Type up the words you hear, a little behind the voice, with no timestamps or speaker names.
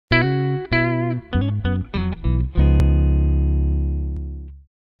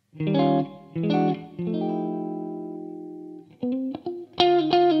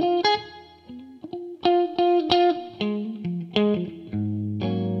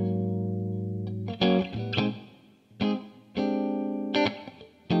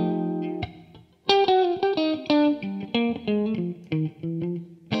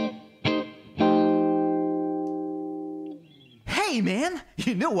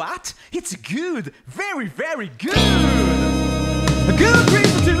know what? It's good, very, very good. A good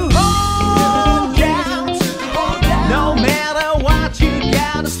reason to hold out. No matter what, you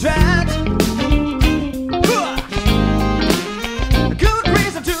gotta strut. A good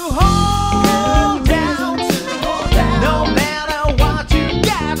reason to hold out. No matter what, you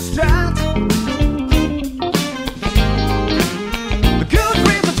gotta strut. A good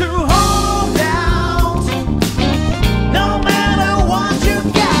reason to hold out. No matter what, you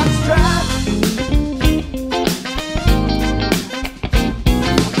gotta strut.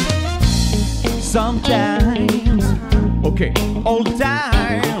 Sometimes, okay, all the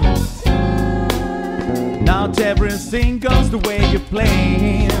time. Not everything goes the way you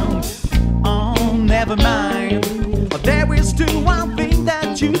planned. Oh, never mind. But there is still one thing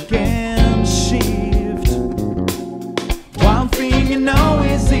that you can shift. One thing you know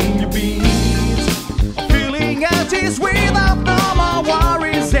is in your beat. Feeling at ease without no more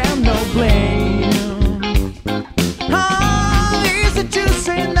worries and no blame. How easy to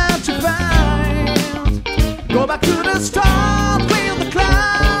say not to find. Go back to the start with the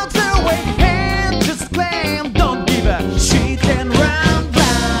clouds away and just claim. Don't give a shit and run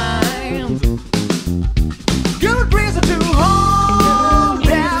blind. Good reason to hold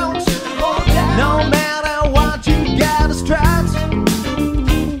out. No matter what, you gotta strut.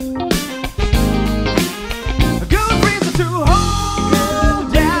 A good reason to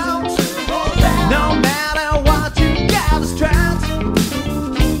hold out. No matter what, you gotta strut.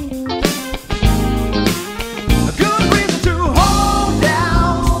 A good reason to hold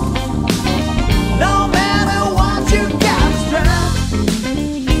out. No matter what, you gotta strut.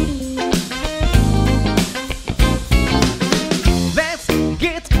 Let's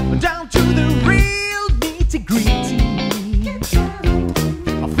get down to the real nitty-gritty.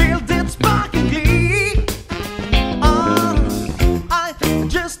 I feel that spark and glee. I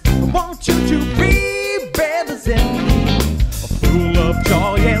just want you to be better than me. Full of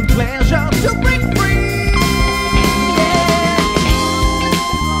joy and pleasure to break free.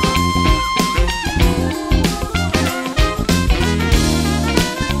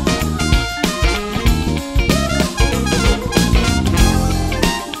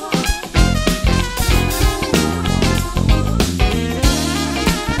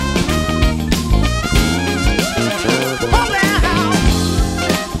 Hold out.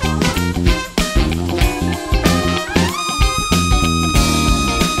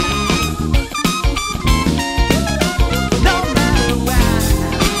 No matter what.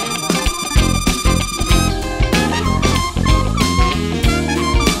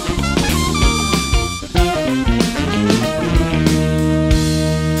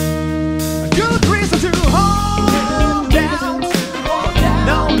 A good reason to hold out.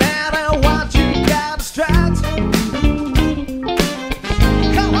 No matter what, you gotta strut.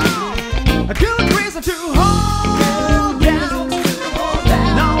 Come on. A good reason to hold out.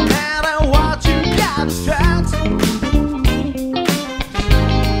 No matter what, you gotta strut.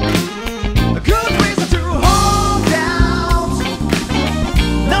 A good reason to hold out.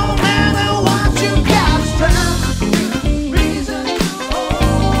 No matter what, you gotta strut. Good reason to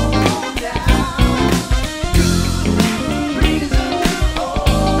hold out. Good reason to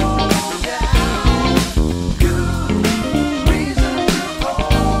hold out. Good reason to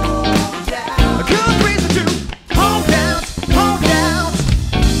hold out. A good reason to hold out, hold out.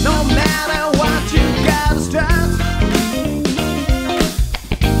 No matter what, you gotta strut.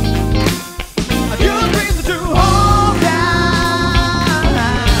 A good reason to hold out.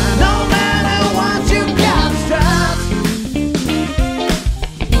 No matter what, you gotta strut.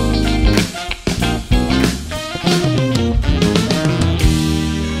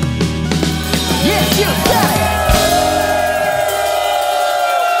 Yes, you got it.